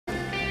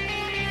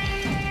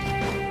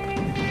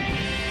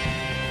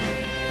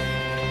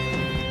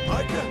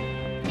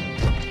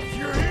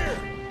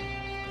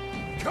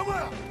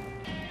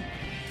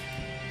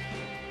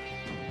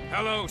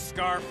Hello,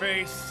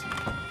 Scarface.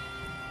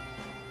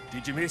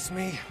 Did you miss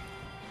me?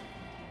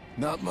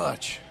 Not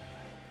much.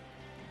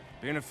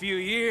 Been a few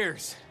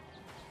years.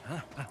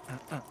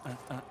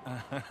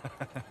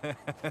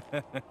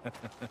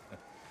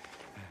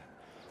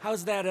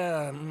 How's that,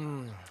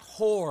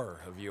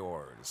 whore of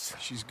yours?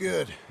 She's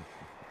good.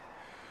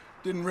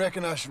 Didn't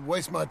reckon I should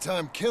waste my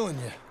time killing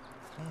you.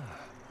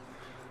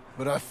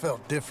 But I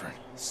felt different.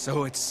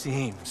 So it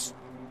seems.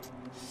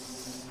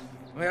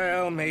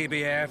 Well,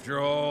 maybe after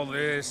all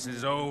this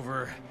is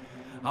over,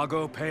 I'll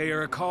go pay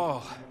her a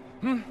call.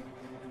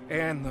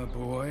 And the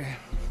boy.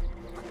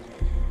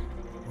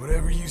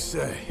 Whatever you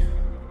say.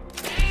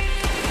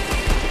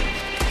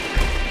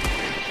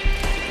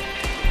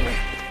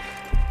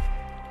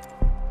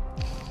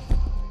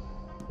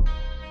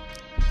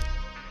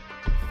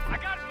 I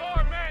got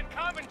more men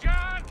coming,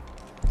 John!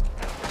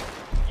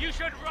 You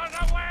should run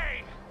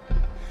away!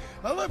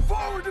 I look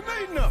forward to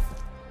meeting them!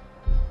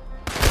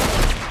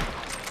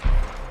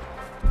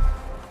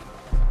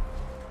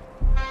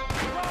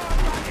 Run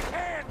like you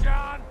can,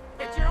 John!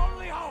 It's your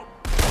only hope!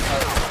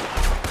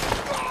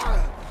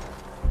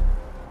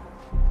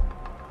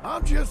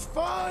 I'm just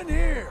fine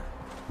here.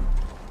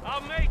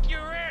 I'll make you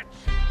rich!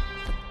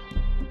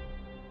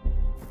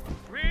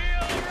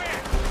 Real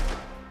rich!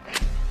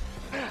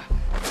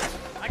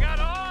 I got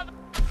all the...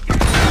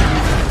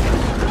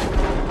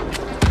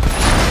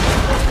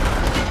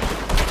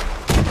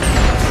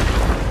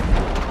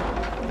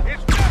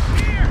 It's just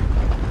here!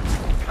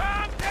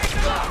 Come take a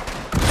look!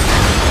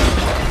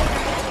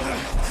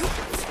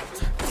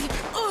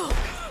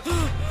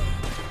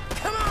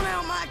 Come on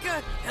now, Micah.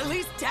 At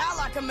least die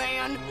like a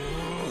man.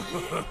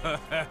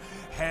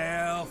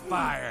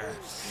 Hellfire.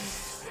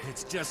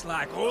 It's just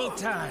like old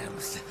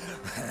times.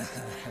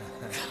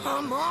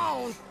 Come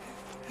on.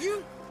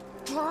 You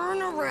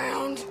turn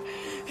around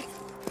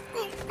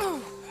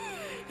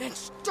and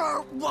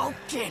start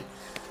walking.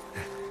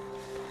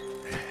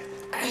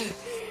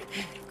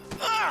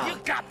 You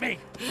got me!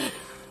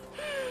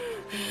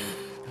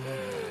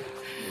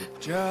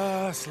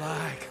 Just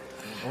like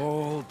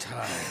old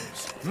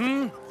times,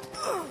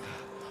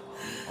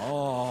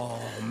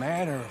 All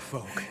manner of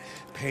folk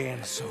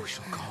paying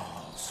social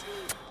calls.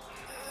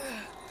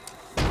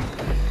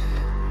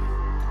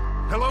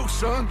 Hello,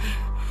 son.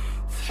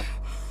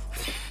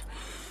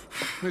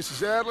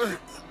 Mrs. Adler.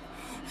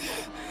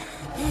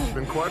 It's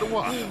been quite a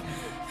while.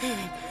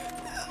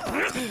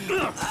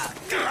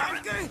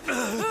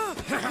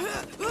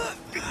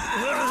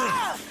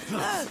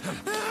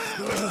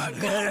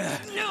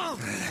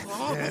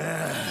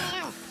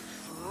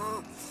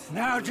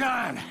 Now,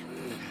 John.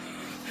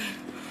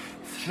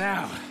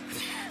 Now,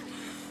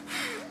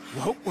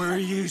 what were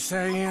you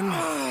saying?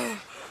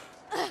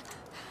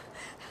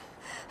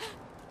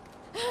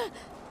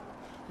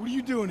 What are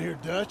you doing here,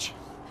 Dutch?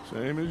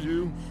 Same as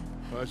you,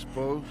 I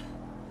suppose.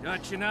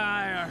 Dutch and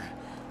I are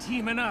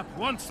teaming up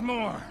once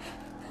more.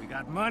 We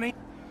got money,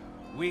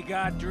 we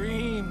got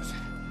dreams.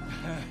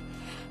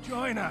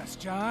 Join us,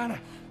 John.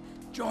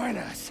 Join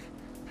us.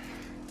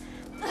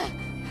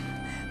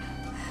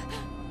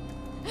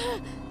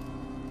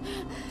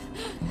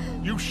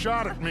 You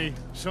shot at me,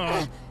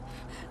 son.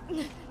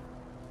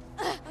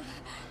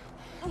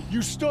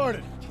 You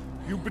started it.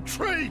 You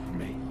betrayed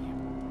me.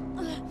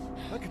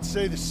 I could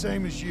say the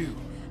same as you.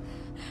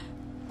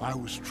 I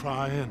was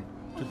trying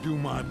to do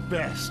my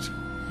best.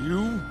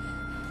 You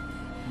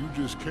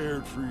just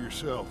cared for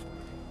yourself.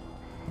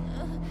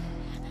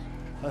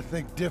 I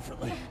think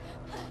differently.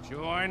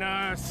 Join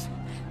us.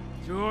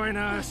 Join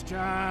us,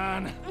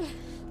 John.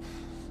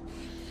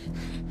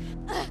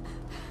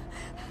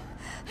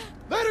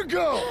 Let her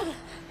go!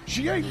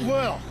 She ain't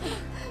well.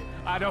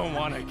 I don't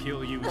want to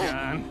kill you,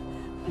 John.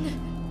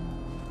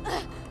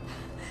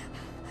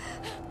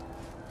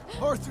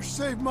 Arthur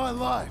saved my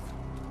life.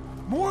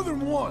 More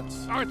than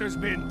once. Arthur's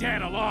been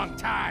dead a long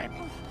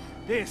time.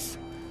 This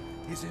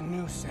is a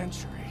new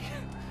century.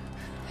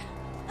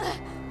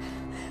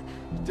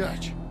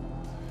 Dutch.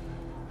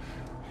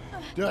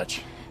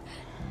 Dutch.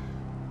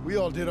 We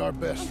all did our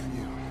best for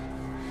you.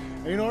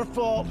 Ain't our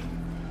fault.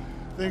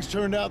 Things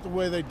turned out the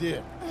way they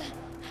did.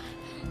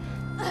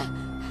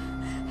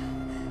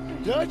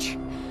 Dutch,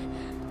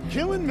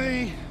 killing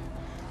me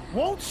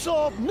won't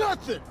solve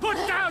nothing. Put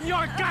down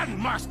your gun,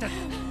 Marston!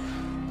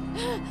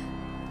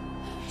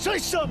 Say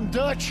something,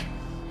 Dutch.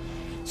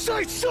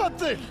 Say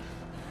something!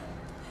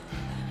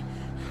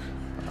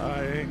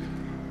 I ain't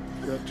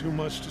got too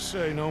much to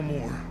say no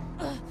more.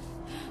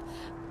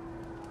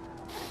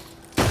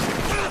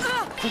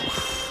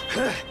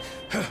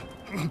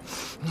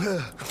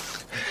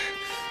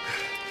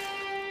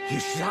 You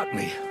shot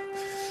me.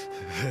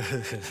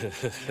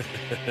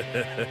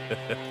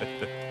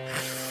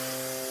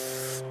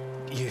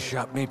 You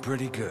shot me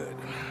pretty good.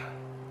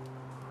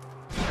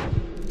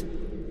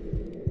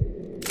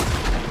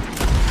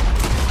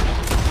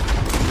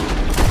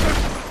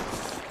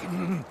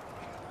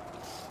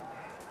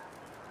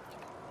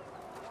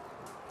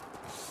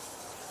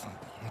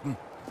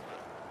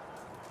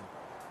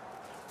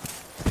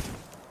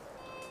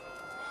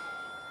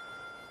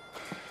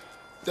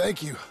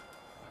 Thank you.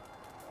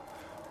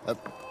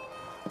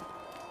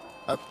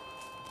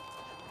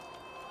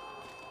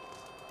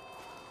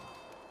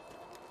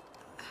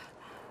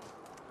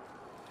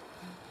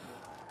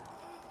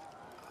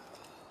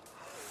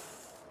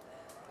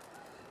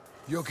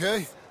 You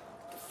okay?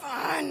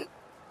 Fine.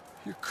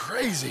 You're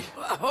crazy.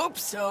 I hope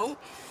so.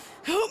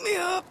 Help me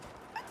up.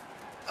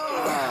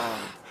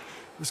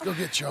 Let's go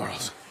get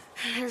Charles.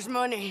 There's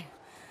money.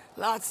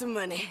 Lots of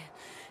money.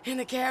 In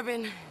the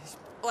cabin is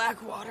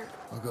Blackwater.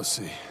 I'll go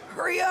see.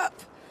 Hurry up.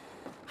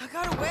 I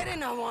got a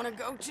wedding I want to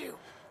go to.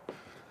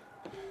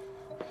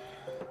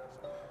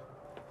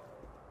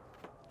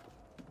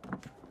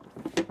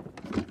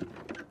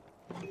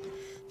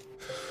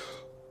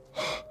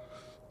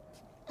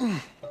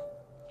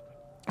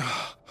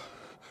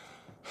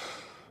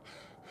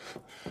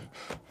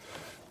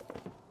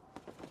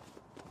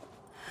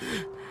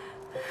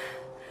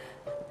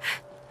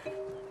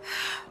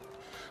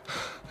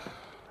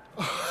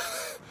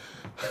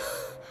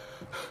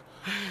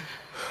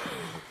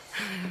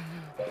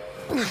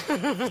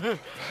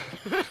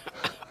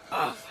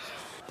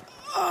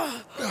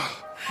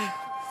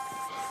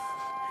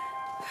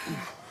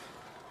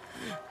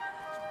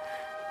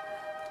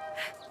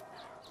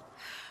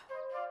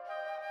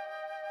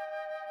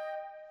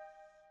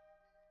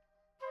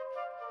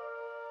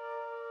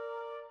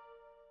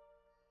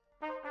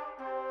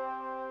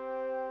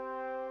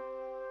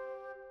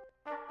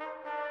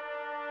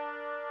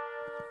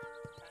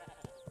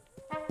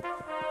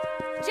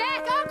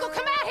 Jack, Uncle,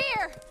 come out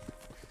here!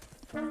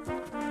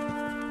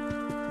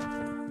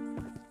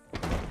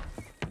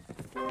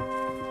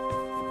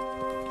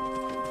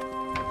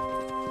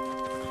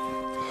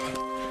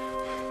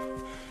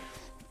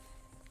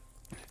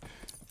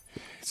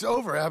 It's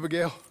over,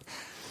 Abigail.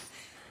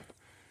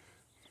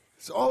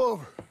 It's all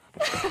over.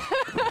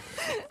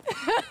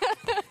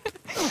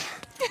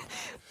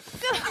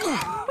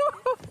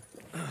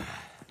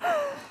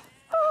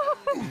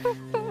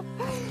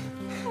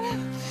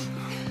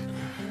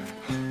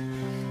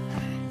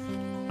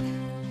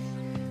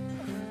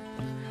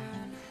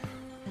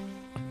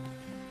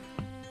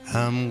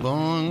 I'm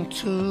going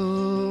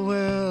to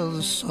where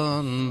the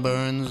sun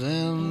burns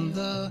and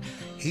the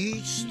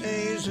heat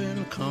stays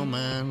in come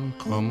and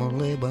come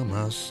lay by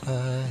my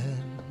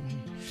side.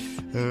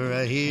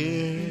 Right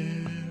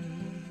here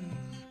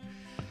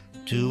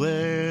to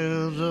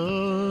where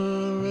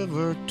the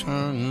river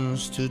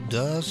turns to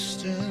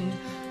dust and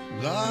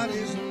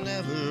bodies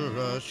never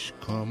rush.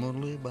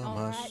 Come lay by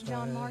my side.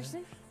 John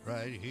Marston.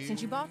 Right here.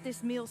 Since you bought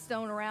this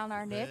millstone around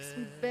our necks,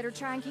 we better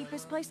try and keep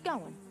this place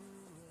going.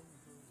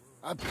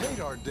 I paid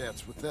our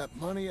debts with that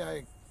money.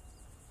 I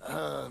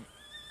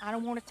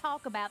don't want to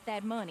talk about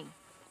that money.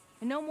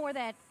 And no more of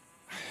that.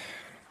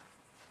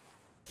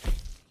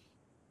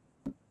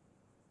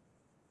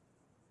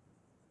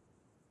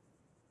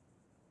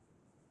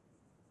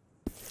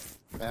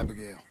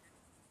 Abigail.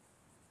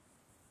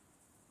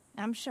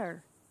 I'm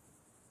sure.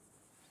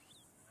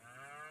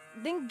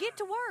 Then get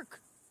to work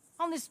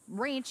on this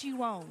ranch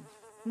you own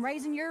and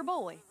raising your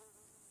boy.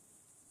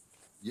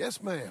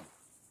 Yes, ma'am.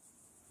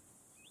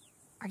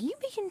 Are you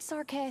being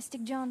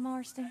sarcastic, John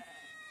Marston?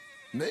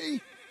 Me?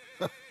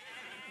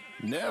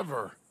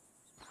 Never.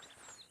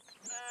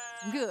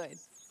 Good.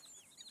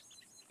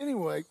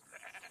 Anyway,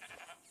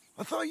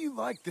 I thought you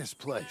liked this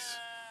place.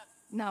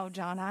 No,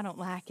 John, I don't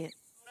like it.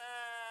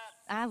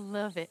 I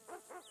love it.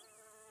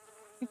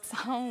 It's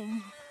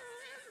home.